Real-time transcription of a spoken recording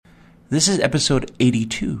This is episode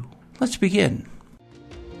 82. Let's begin.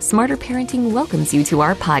 Smarter Parenting welcomes you to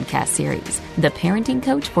our podcast series, The Parenting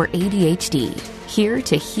Coach for ADHD. Here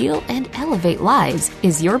to heal and elevate lives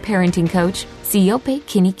is your parenting coach, Siope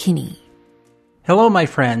Kinikini. Hello, my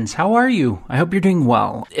friends. How are you? I hope you're doing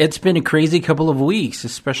well. It's been a crazy couple of weeks,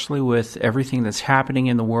 especially with everything that's happening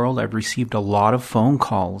in the world. I've received a lot of phone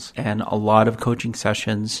calls and a lot of coaching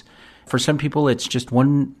sessions. For some people, it's just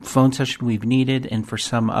one phone session we've needed, and for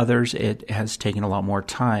some others, it has taken a lot more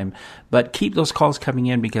time. But keep those calls coming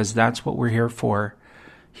in because that's what we're here for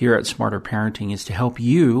here at Smarter Parenting, is to help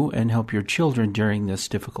you and help your children during this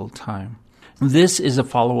difficult time. This is a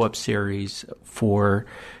follow-up series for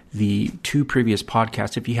the two previous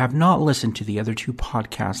podcasts. If you have not listened to the other two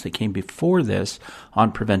podcasts that came before this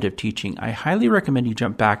on preventive teaching, I highly recommend you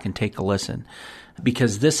jump back and take a listen,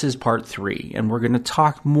 because this is part 3, and we're going to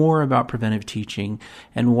talk more about preventive teaching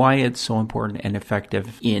and why it's so important and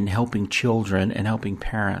effective in helping children and helping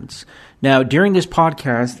parents. Now, during this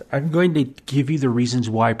podcast, I'm going to give you the reasons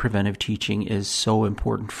why preventive teaching is so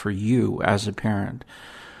important for you as a parent.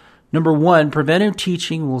 Number 1, preventive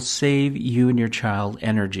teaching will save you and your child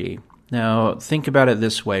energy. Now, think about it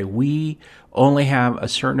this way. We only have a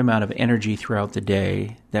certain amount of energy throughout the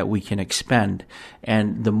day that we can expend.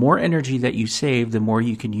 And the more energy that you save, the more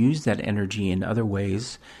you can use that energy in other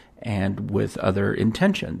ways and with other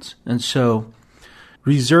intentions. And so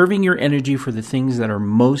reserving your energy for the things that are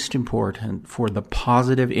most important, for the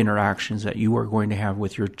positive interactions that you are going to have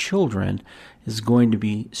with your children, is going to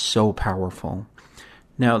be so powerful.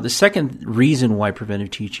 Now, the second reason why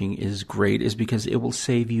preventive teaching is great is because it will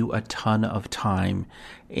save you a ton of time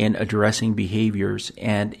in addressing behaviors,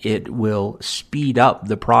 and it will speed up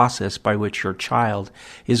the process by which your child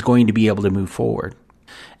is going to be able to move forward.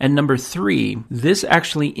 And number 3, this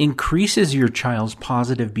actually increases your child's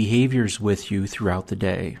positive behaviors with you throughout the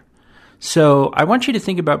day. So I want you to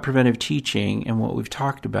think about preventive teaching and what we've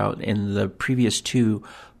talked about in the previous 2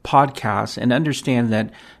 podcasts, and understand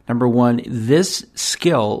that, number 1, this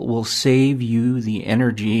skill will save you the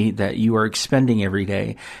energy that you are expending every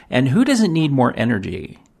day. And who doesn't need more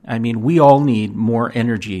energy? I mean, we all need more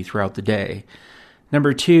energy throughout the day.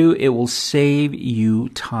 Number 2, it will save you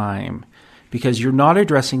time, because you're not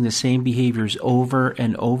addressing the same behaviors over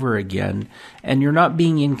and over again, and you're not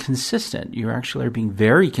being inconsistent. You actually are being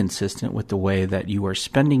very consistent with the way that you are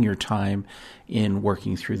spending your time in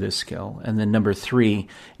working through this skill. And then number 3,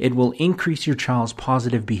 it will increase your child's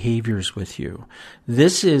positive behaviors with you.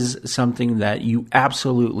 This is something that you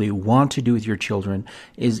absolutely want to do with your children,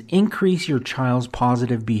 is increase your child's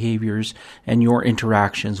positive behaviors and your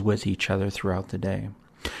interactions with each other throughout the day.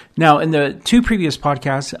 Now, in the 2 previous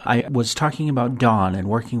podcasts, I was talking about Dawn and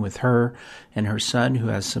working with her and her son who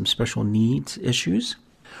has some special needs issues,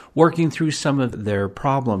 working through some of their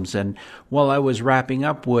problems. And while I was wrapping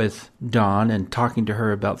up with Dawn and talking to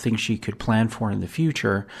her about things she could plan for in the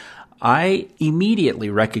future, I immediately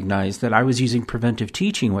recognized that I was using preventive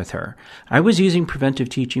teaching with her. I was using preventive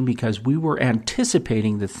teaching because we were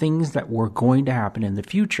anticipating the things that were going to happen in the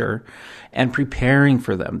future and preparing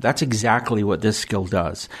for them. That's exactly what this skill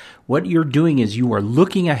does. What you're doing is you are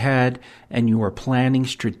looking ahead and you are planning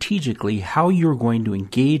strategically how you're going to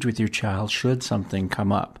engage with your child should something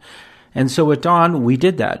come up. And so with Dawn, we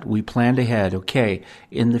did that. We planned ahead. Okay,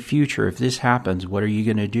 in the future, if this happens, what are you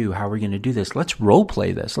going to do? How are we going to do this? Let's role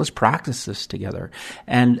play this. Let's practice this together.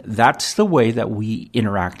 And that's the way that we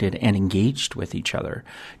interacted and engaged with each other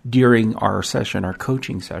during our session, our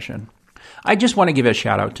coaching session. I just want to give a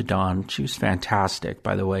shout out to Dawn. She was fantastic,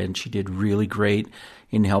 by the way, and she did really great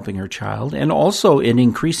in helping her child and also in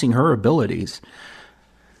increasing her abilities.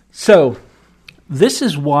 So this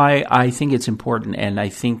is why I think it's important, and I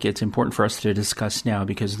think it's important for us to discuss now,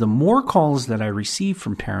 because the more calls that I receive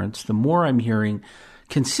from parents, the more I'm hearing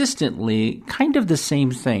consistently kind of the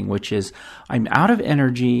same thing, which is I'm out of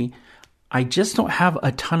energy. I just don't have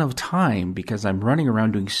a ton of time because I'm running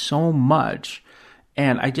around doing so much,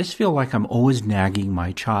 and I just feel like I'm always nagging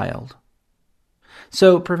my child.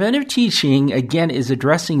 So preventive teaching, again, is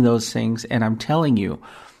addressing those things, and I'm telling you,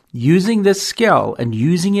 using this skill and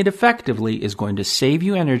using it effectively is going to save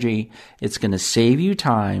you energy, it's going to save you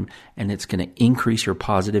time, and it's going to increase your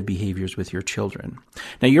positive behaviors with your children.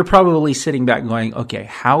 Now, you're probably sitting back going, okay,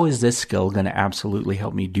 how is this skill going to absolutely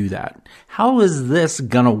help me do that? How is this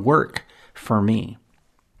going to work for me?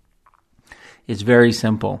 It's very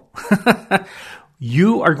simple.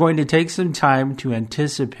 You are going to take some time to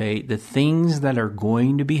anticipate the things that are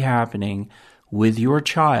going to be happening with your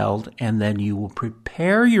child, and then you will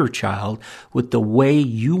prepare your child with the way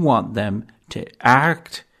you want them to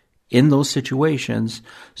act in those situations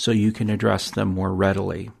so you can address them more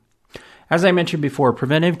readily. As I mentioned before,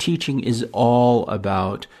 preventive teaching is all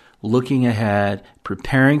about looking ahead,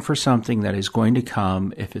 preparing for something that is going to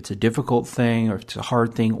come. If it's a difficult thing or if it's a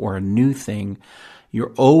hard thing or a new thing,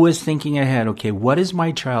 you're always thinking ahead, okay, what is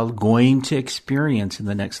my child going to experience in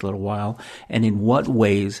the next little while? And in what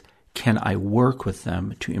ways can I work with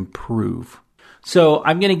them to improve? So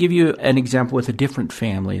I'm going to give you an example with a different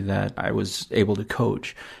family that I was able to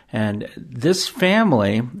coach. And this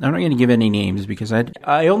family, I'm not going to give any names because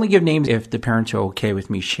I only give names if the parents are okay with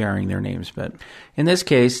me sharing their names. But in this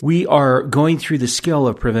case, we are going through the skill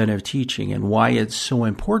of preventive teaching and why it's so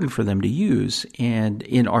important for them to use. And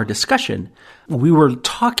in our discussion, we were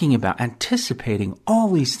talking about anticipating all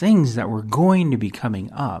these things that were going to be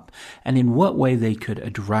coming up and in what way they could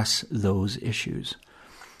address those issues.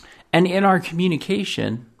 And in our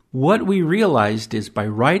communication, what we realized is by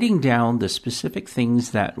writing down the specific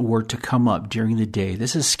things that were to come up during the day,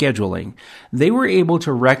 this is scheduling, they were able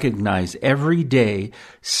to recognize every day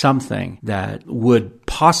something that would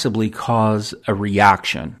possibly cause a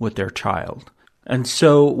reaction with their child. And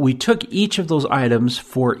so we took each of those items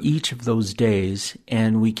for each of those days,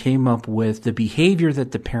 and we came up with the behavior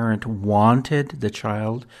that the parent wanted the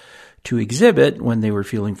child to exhibit when they were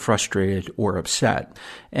feeling frustrated or upset.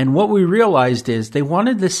 And what we realized is they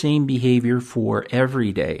wanted the same behavior for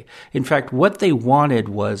every day. In fact, what they wanted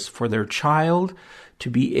was for their child to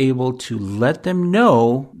be able to let them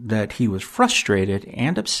know that he was frustrated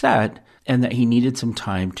and upset and that he needed some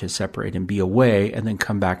time to separate and be away and then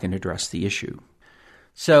come back and address the issue.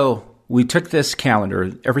 So we took this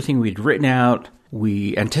calendar, everything we'd written out,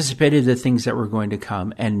 we anticipated the things that were going to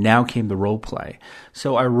come, and now came the role play.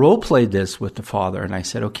 So I role played this with the father, and I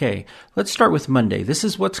said, okay, let's start with Monday. This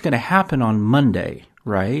is what's going to happen on Monday,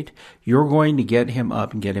 right? You're going to get him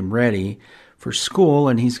up and get him ready for school,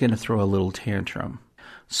 and he's going to throw a little tantrum.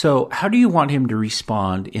 So how do you want him to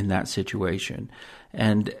respond in that situation?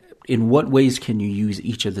 And in what ways can you use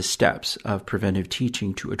each of the steps of preventive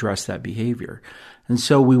teaching to address that behavior? And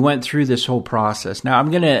so we went through this whole process. Now,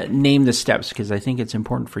 I'm going to name the steps because I think it's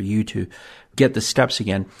important for you to get the steps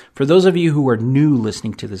again. For those of you who are new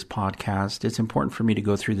listening to this podcast, it's important for me to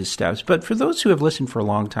go through the steps. But for those who have listened for a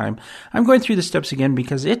long time, I'm going through the steps again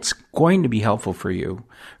because it's going to be helpful for you.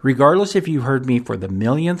 Regardless if you heard me for the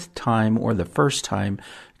millionth time or the first time,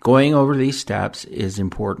 going over these steps is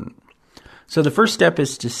important. So the first step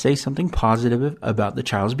is to say something positive about the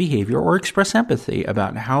child's behavior or express empathy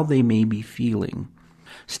about how they may be feeling.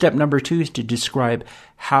 Step number 2 is to describe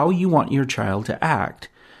how you want your child to act.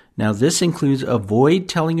 Now, this includes avoid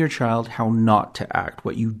telling your child how not to act,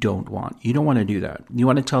 what you don't want. You don't want to do that. You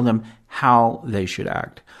want to tell them how they should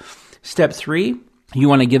act. Step 3, you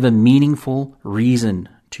want to give a meaningful reason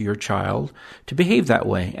to your child to behave that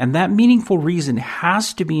way. And that meaningful reason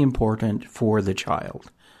has to be important for the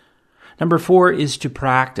child. Number 4 is to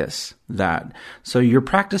practice that. So you're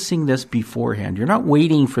practicing this beforehand. You're not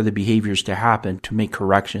waiting for the behaviors to happen to make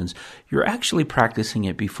corrections. You're actually practicing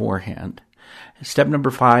it beforehand. Step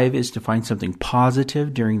number 5 is to find something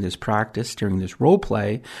positive during this practice, during this role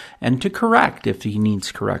play, and to correct if he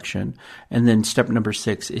needs correction. And then step number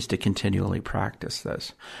 6 is to continually practice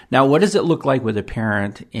this. Now, what does it look like with a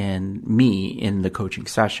parent and me in the coaching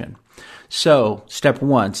session? So, step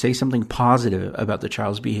 1, say something positive about the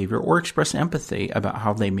child's behavior or express empathy about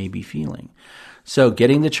how they may be feeling. So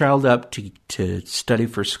getting the child up to study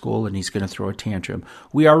for school and he's going to throw a tantrum.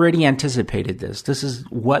 We already anticipated this. This is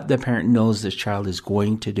what the parent knows this child is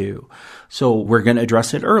going to do. So we're going to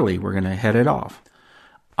address it early. We're going to head it off.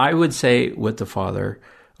 I would say with the father,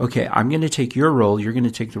 okay, I'm going to take your role. You're going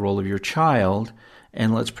to take the role of your child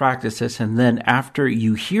and let's practice this. And then after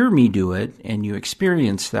you hear me do it and you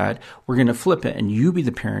experience that, we're going to flip it and you be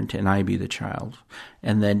the parent and I be the child.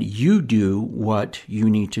 And then you do what you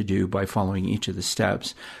need to do by following each of the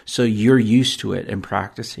steps so you're used to it and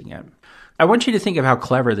practicing it. I want you to think of how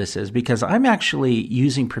clever this is because I'm actually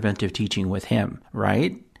using preventive teaching with him,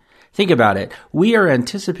 right? Think about it. We are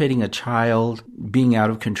anticipating a child being out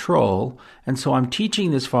of control, and so I'm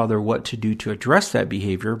teaching this father what to do to address that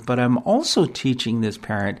behavior, but I'm also teaching this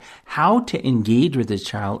parent how to engage with his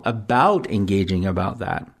child about engaging about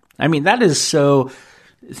that. I mean, that is so...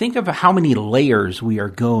 Think of how many layers we are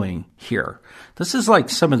going here. This is like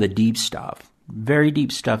some of the deep stuff, very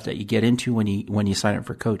deep stuff that you get into when you sign up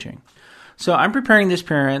for coaching. So I'm preparing this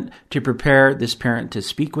parent to prepare this parent to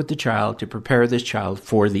speak with the child, to prepare this child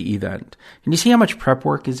for the event. Can you see how much prep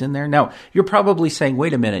work is in there? Now, you're probably saying,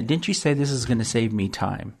 wait a minute, didn't you say this is going to save me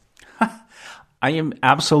time? I am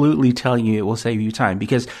absolutely telling you it will save you time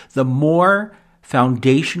because the more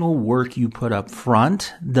foundational work you put up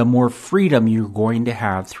front, the more freedom you're going to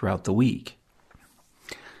have throughout the week.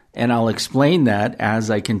 And I'll explain that as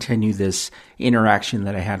I continue this interaction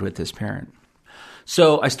that I had with this parent.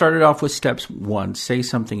 So I started off with steps 1, say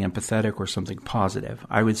something empathetic or something positive.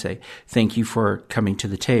 I would say, thank you for coming to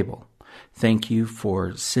the table. Thank you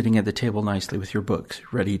for sitting at the table nicely with your books,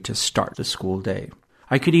 ready to start the school day.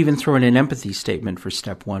 I could even throw in an empathy statement for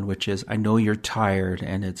step 1, which is, I know you're tired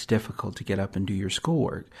and it's difficult to get up and do your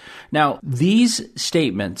schoolwork. Now, these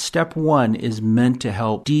statements, step 1 is meant to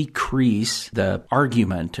help decrease the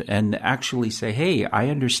argument and actually say, hey, I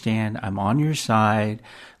understand, I'm on your side.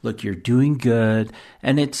 Look, you're doing good.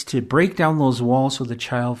 And it's to break down those walls so the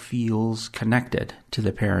child feels connected to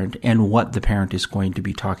the parent and what the parent is going to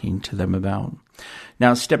be talking to them about.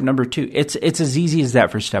 Now, step number 2, it's as easy as that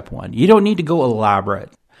for step 1. You don't need to go elaborate.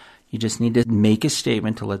 You just need to make a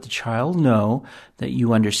statement to let the child know that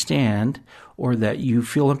you understand or that you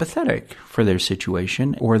feel empathetic for their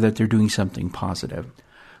situation or that they're doing something positive.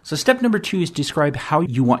 So step number 2 is describe how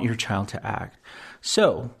you want your child to act.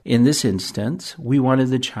 So in this instance, we wanted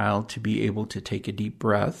the child to be able to take a deep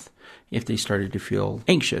breath if they started to feel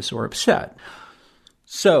anxious or upset.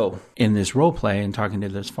 So in this role play and talking to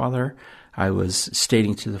this father, I was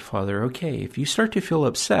stating to the father, okay, if you start to feel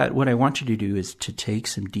upset, what I want you to do is to take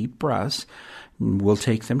some deep breaths. We'll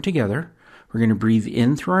take them together. We're going to breathe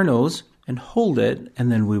in through our nose and hold it, and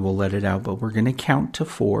then we will let it out. But we're going to count to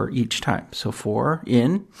 4 each time. So 4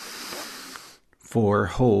 in, 4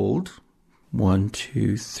 hold, 1,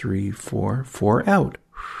 2, 3, 4, 4 out.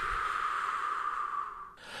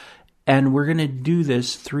 And we're going to do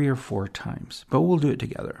this 3 or 4 times, but we'll do it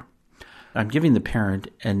together. I'm giving the parent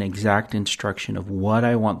an exact instruction of what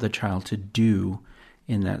I want the child to do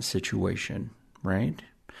in that situation, right?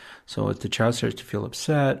 So if the child starts to feel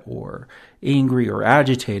upset or angry or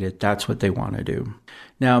agitated, that's what they want to do.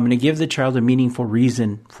 Now, I'm going to give the child a meaningful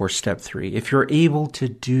reason for step 3. If you're able to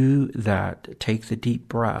do that, take the deep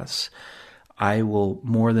breaths, I will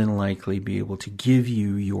more than likely be able to give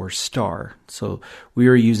you your star. So we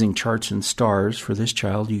are using charts and stars for this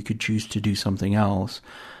child. You could choose to do something else.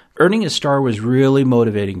 Earning a star was really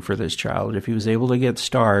motivating for this child. If he was able to get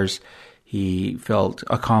stars, he felt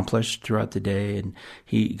accomplished throughout the day and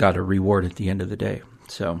he got a reward at the end of the day.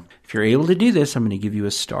 So if you're able to do this, I'm going to give you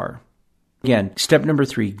a star. Again, step number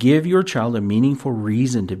 3, give your child a meaningful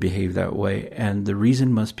reason to behave that way, and the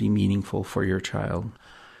reason must be meaningful for your child.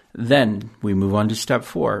 Then we move on to step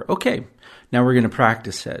 4. Okay, now we're going to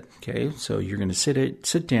practice it. Okay, so you're going to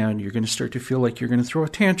sit down. You're going to start to feel like you're going to throw a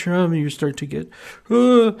tantrum, and you start to get,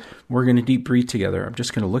 we're going to deep breathe together. I'm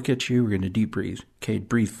just going to look at you. We're going to deep breathe. Okay,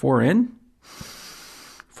 breathe 4 in,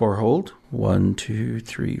 4 hold, 1, 2,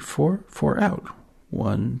 3, 4, 4 out,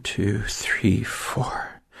 1, 2, 3,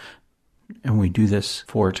 4. And we do this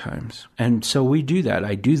 4 times. And so we do that.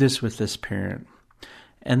 I do this with this parent.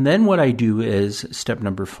 And then what I do is step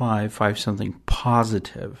number 5 something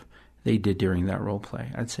positive they did during that role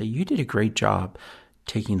play. I'd say, you did a great job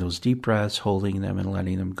taking those deep breaths, holding them and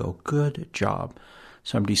letting them go. Good job.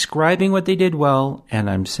 So I'm describing what they did well, and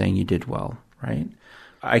I'm saying you did well, right?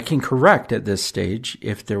 I can correct at this stage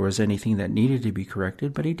if there was anything that needed to be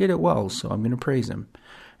corrected, but he did it well, so I'm going to praise him.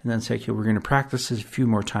 And then say, okay, we're going to practice this a few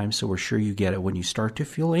more times so we're sure you get it. When you start to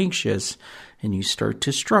feel anxious and you start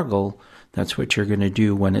to struggle, that's what you're going to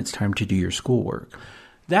do when it's time to do your schoolwork.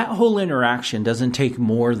 That whole interaction doesn't take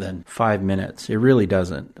more than 5 minutes. It really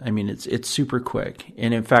doesn't. I mean, it's super quick.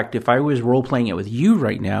 And in fact, if I was role-playing it with you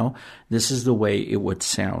right now, this is the way it would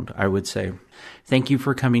sound. I would say, thank you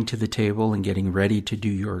for coming to the table and getting ready to do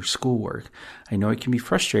your schoolwork. I know it can be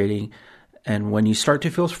frustrating. And when you start to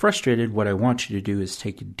feel frustrated, what I want you to do is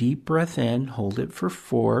take a deep breath in, hold it for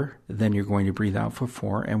 4, then you're going to breathe out for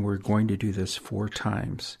 4, and we're going to do this 4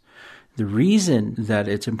 times. The reason that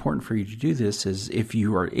it's important for you to do this is if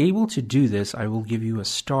you are able to do this, I will give you a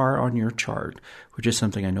star on your chart, which is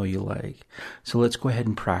something I know you like. So let's go ahead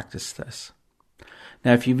and practice this.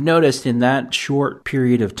 Now, if you've noticed in that short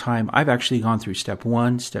period of time, I've actually gone through step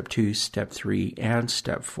 1, step 2, step 3, and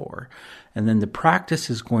step 4. And then the practice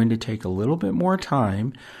is going to take a little bit more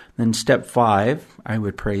time. Then step 5, I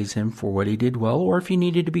would praise him for what he did well. Or if he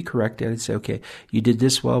needed to be corrected, I'd say, okay, you did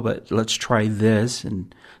this well, but let's try this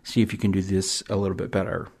and see if you can do this a little bit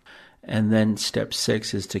better. And then step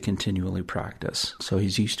 6 is to continually practice. So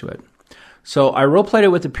he's used to it. So I role-played it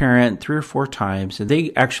with the parent 3 or 4 times, and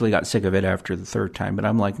they actually got sick of it after the 3rd time. But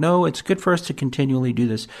I'm like, no, it's good for us to continually do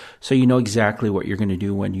this so you know exactly what you're going to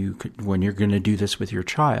do when you're going to do this with your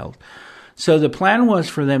child. So the plan was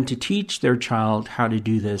for them to teach their child how to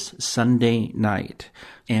do this Sunday night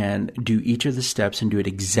and do each of the steps and do it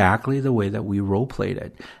exactly the way that we role-played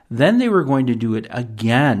it. Then they were going to do it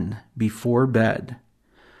again before bed.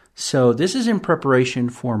 So this is in preparation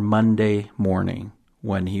for Monday morning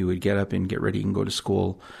when he would get up and get ready and go to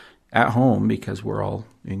school at home because we're all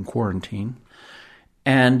in quarantine.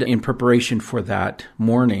 And in preparation for that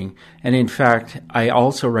morning. And in fact, I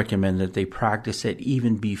also recommend that they practice it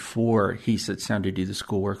even before he sits down to do the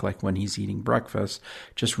schoolwork, like when he's eating breakfast,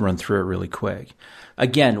 just run through it really quick.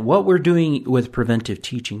 Again, what we're doing with preventive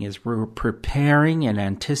teaching is we're preparing and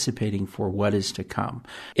anticipating for what is to come.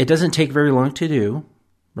 It doesn't take very long to do,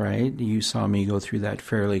 right? You saw me go through that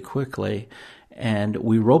fairly quickly. And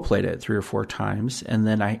we role-played it 3 or 4 times. And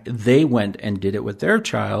then they went and did it with their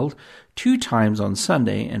child 2 times on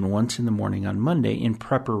Sunday and once in the morning on Monday in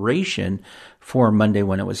preparation for Monday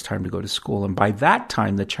when it was time to go to school. And by that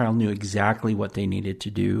time, the child knew exactly what they needed to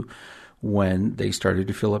do when they started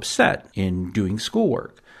to feel upset in doing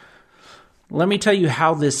schoolwork. Let me tell you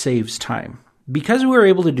how this saves time. Because we were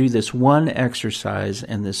able to do this one exercise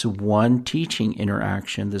and this one teaching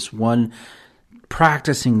interaction, this one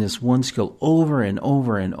practicing this one skill over and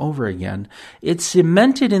over and over again, it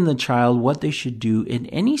cemented in the child what they should do in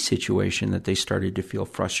any situation that they started to feel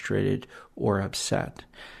frustrated or upset.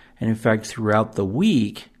 And in fact, throughout the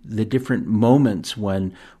week, the different moments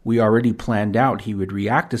when we already planned out he would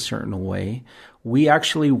react a certain way, we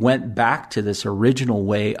actually went back to this original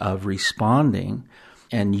way of responding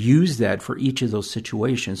and used that for each of those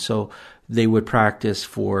situations. So they would practice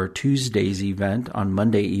for Tuesday's event on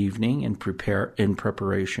Monday evening and prepare in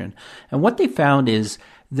preparation. And what they found is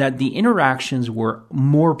that the interactions were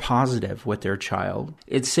more positive with their child.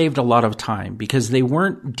 It saved a lot of time because they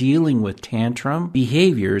weren't dealing with tantrum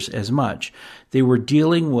behaviors as much. They were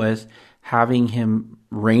dealing with having him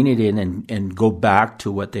rein it in and go back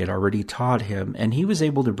to what they had already taught him. And he was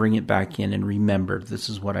able to bring it back in and remember, this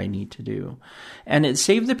is what I need to do. And it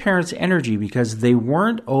saved the parents energy because they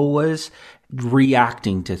weren't always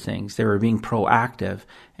reacting to things. They were being proactive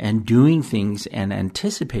and doing things and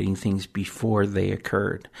anticipating things before they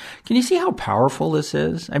occurred. Can you see how powerful this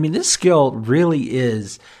is? I mean, this skill really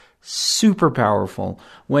is super powerful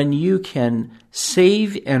when you can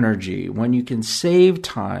save energy, when you can save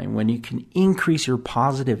time, when you can increase your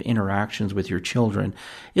positive interactions with your children.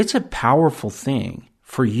 It's a powerful thing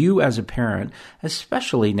for you as a parent,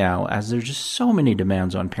 especially now as there's just so many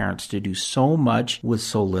demands on parents to do so much with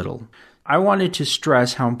so little. I wanted to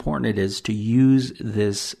stress how important it is to use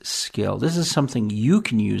this skill. This is something you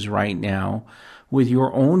can use right now with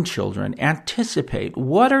your own children. Anticipate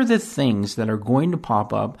what are the things that are going to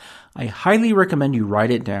pop up. I highly recommend you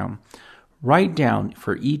write it down. Write down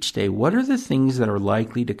for each day what are the things that are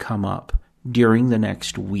likely to come up during the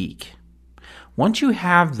next week. Once you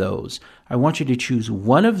have those, I want you to choose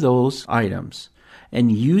one of those items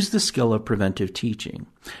and use the skill of preventive teaching.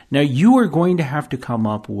 Now, you are going to have to come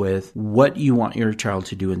up with what you want your child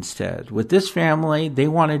to do instead. With this family, they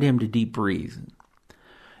wanted him to deep breathe.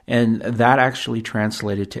 And that actually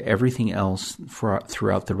translated to everything else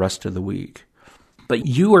throughout the rest of the week. But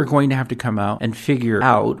you are going to have to come out and figure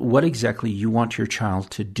out what exactly you want your child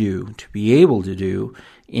to do, to be able to do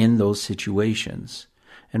in those situations.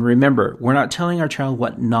 And remember, we're not telling our child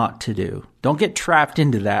what not to do. Don't get trapped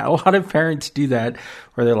into that. A lot of parents do that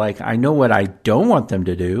where they're like, I know what I don't want them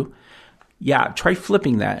to do. Yeah, try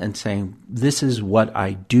flipping that and saying, this is what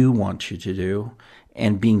I do want you to do,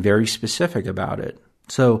 and being very specific about it.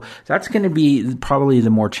 So that's going to be probably the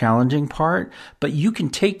more challenging part, but you can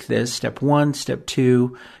take this step 1, step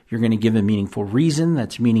 2. You're going to give a meaningful reason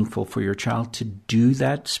that's meaningful for your child to do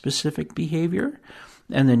that specific behavior.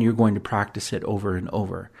 And then you're going to practice it over and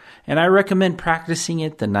over. And I recommend practicing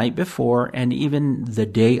it the night before and even the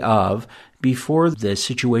day of, before the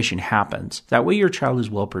situation happens. That way your child is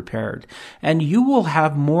well prepared. And you will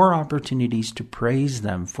have more opportunities to praise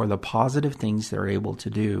them for the positive things they're able to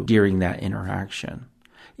do during that interaction.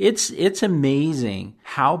 It's amazing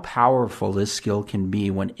how powerful this skill can be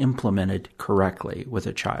when implemented correctly with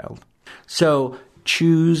a child. So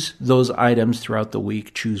choose those items throughout the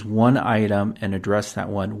week. Choose one item and address that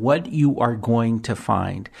one. What you are going to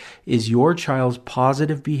find is your child's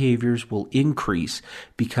positive behaviors will increase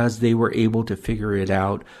because they were able to figure it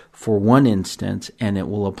out for one instance, and it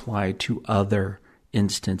will apply to other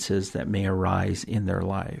instances that may arise in their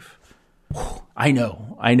life. I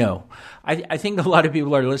know. I think a lot of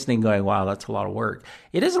people are listening going, wow, that's a lot of work.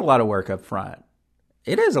 It is a lot of work up front.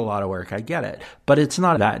 It is a lot of work. I get it. But it's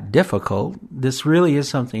not that difficult. This really is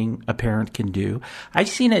something a parent can do. I've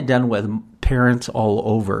seen it done with parents all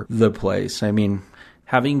over the place. I mean,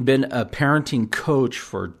 having been a parenting coach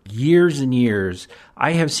for years and years,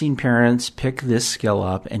 I have seen parents pick this skill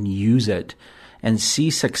up and use it and see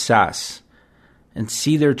success and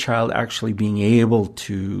see their child actually being able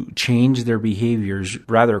to change their behaviors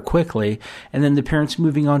rather quickly, and then the parents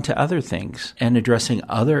moving on to other things and addressing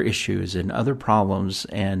other issues and other problems,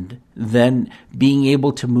 and then being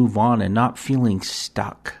able to move on and not feeling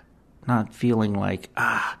stuck, not feeling like,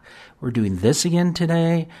 we're doing this again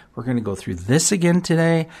today, we're going to go through this again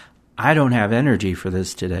today, I don't have energy for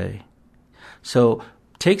this today. So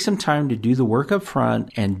take some time to do the work up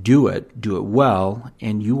front and do it well,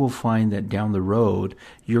 and you will find that down the road,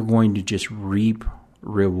 you're going to just reap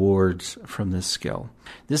rewards from this skill.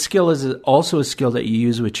 This skill is also a skill that you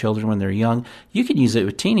use with children when they're young. You can use it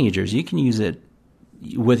with teenagers. You can use it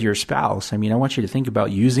with your spouse. I mean, I want you to think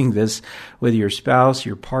about using this with your spouse,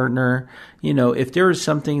 your partner. You know, if there is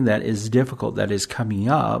something that is difficult that is coming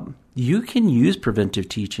up, you can use preventive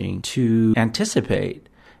teaching to anticipate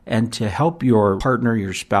and to help your partner,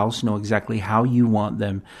 your spouse, know exactly how you want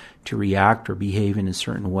them to react or behave in a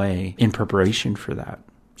certain way in preparation for that.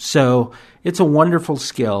 So it's a wonderful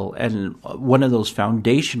skill, and one of those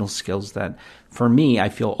foundational skills that, for me, I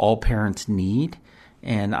feel all parents need,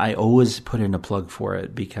 and I always put in a plug for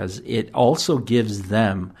it because it also gives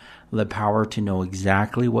them the power to know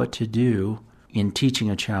exactly what to do in teaching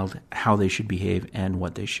a child how they should behave and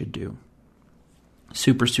what they should do.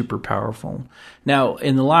 Super, super powerful. Now,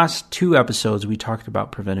 in the last 2 episodes, we talked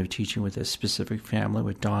about preventive teaching with a specific family,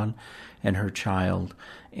 with Dawn and her child,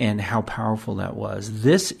 and how powerful that was.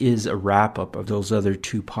 This is a wrap-up of those other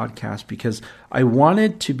 2 podcasts because I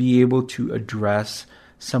wanted to be able to address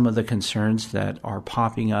some of the concerns that are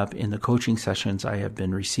popping up in the coaching sessions I have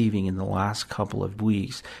been receiving in the last couple of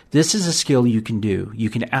weeks. This is a skill you can do. You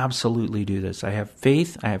can absolutely do this. I have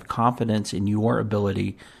faith, I have confidence in your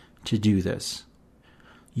ability to do this.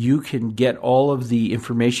 You can get all of the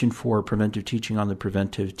information for preventive teaching on the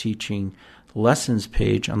Preventive Teaching lessons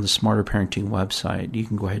page on the Smarter Parenting website. You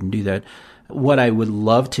can go ahead and do that. What I would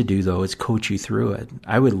love to do, though, is coach you through it.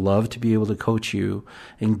 I would love to be able to coach you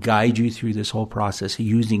and guide you through this whole process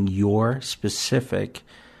using your specific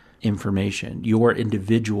information, your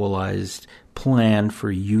individualized plan for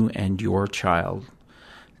you and your child.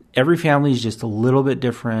 Every family is just a little bit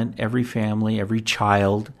different. Every family, every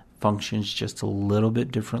child functions just a little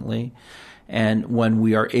bit differently. And when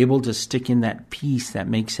we are able to stick in that piece that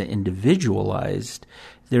makes it individualized,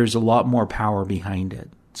 there's a lot more power behind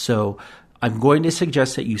it. So I'm going to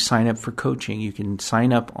suggest that you sign up for coaching. You can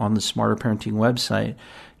sign up on the Smarter Parenting website.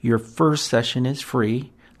 Your first session is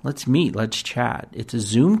free. Let's meet. Let's chat. It's a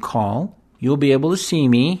Zoom call. You'll be able to see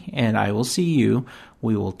me, and I will see you.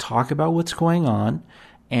 We will talk about what's going on,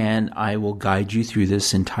 and I will guide you through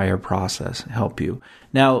this entire process, help you.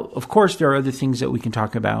 Now, of course, there are other things that we can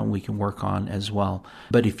talk about and we can work on as well.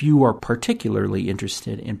 But if you are particularly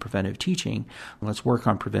interested in preventive teaching, let's work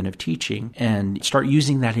on preventive teaching and start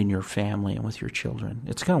using that in your family and with your children.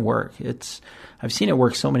 It's going to work. I've seen it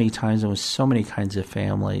work so many times and with so many kinds of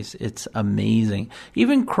families. It's amazing.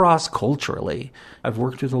 Even cross-culturally. I've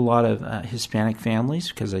worked with a lot of Hispanic families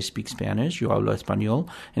because I speak Spanish. Yo hablo español.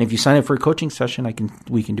 And if you sign up for a coaching session,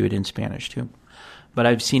 we can do it in Spanish too. But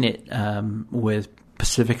I've seen it with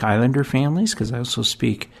Pacific Islander families because I also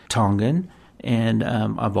speak Tongan, and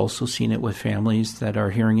I've also seen it with families that are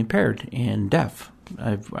hearing impaired and deaf.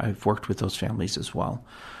 I've worked with those families as well.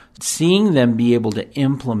 Seeing them be able to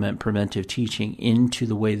implement preventive teaching into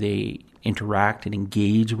the way they interact and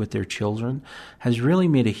engage with their children has really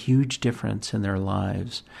made a huge difference in their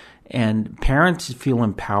lives. And parents feel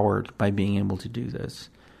empowered by being able to do this.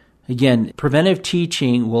 Again, preventive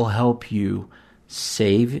teaching will help you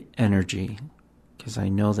save energy, because I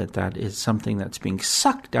know that is something that's being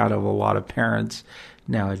sucked out of a lot of parents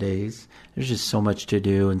nowadays. There's just so much to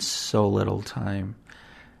do and so little time.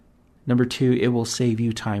 Number 2, it will save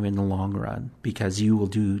you time in the long run because you will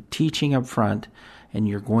do teaching up front and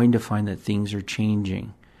you're going to find that things are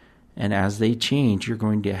changing. And as they change, you're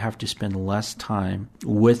going to have to spend less time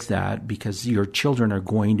with that because your children are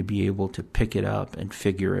going to be able to pick it up and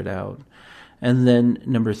figure it out. And then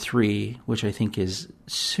number 3, which I think is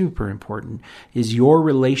super important, is your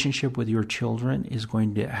relationship with your children is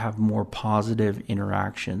going to have more positive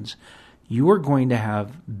interactions. You are going to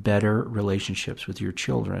have better relationships with your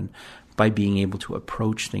children by being able to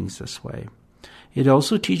approach things this way. It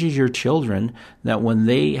also teaches your children that when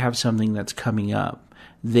they have something that's coming up,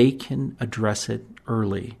 they can address it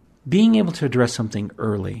early. Being able to address something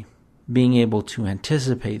early, being able to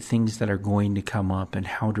anticipate things that are going to come up and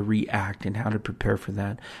how to react and how to prepare for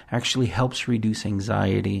that actually helps reduce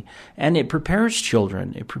anxiety. And it prepares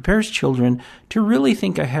children. It prepares children to really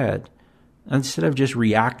think ahead instead of just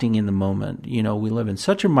reacting in the moment. You know, we live in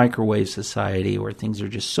such a microwave society where things are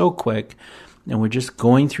just so quick and we're just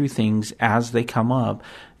going through things as they come up,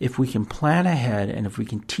 if we can plan ahead and if we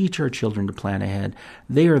can teach our children to plan ahead,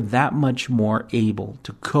 they are that much more able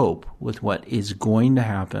to cope with what is going to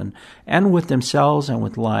happen and with themselves and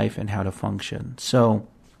with life and how to function. So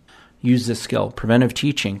use this skill, preventive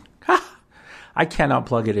teaching. I cannot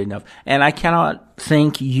plug it enough. And I cannot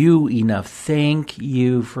thank you enough. Thank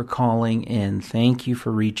you for calling in. Thank you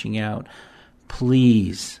for reaching out.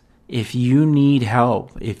 Please, if you need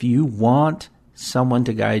help, if you want someone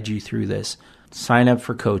to guide you through this, sign up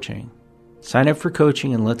for coaching. Sign up for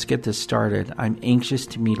coaching and let's get this started. I'm anxious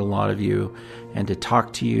to meet a lot of you and to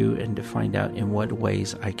talk to you and to find out in what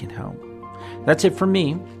ways I can help. That's it from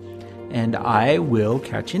me, and I will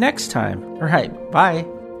catch you next time. All right, bye.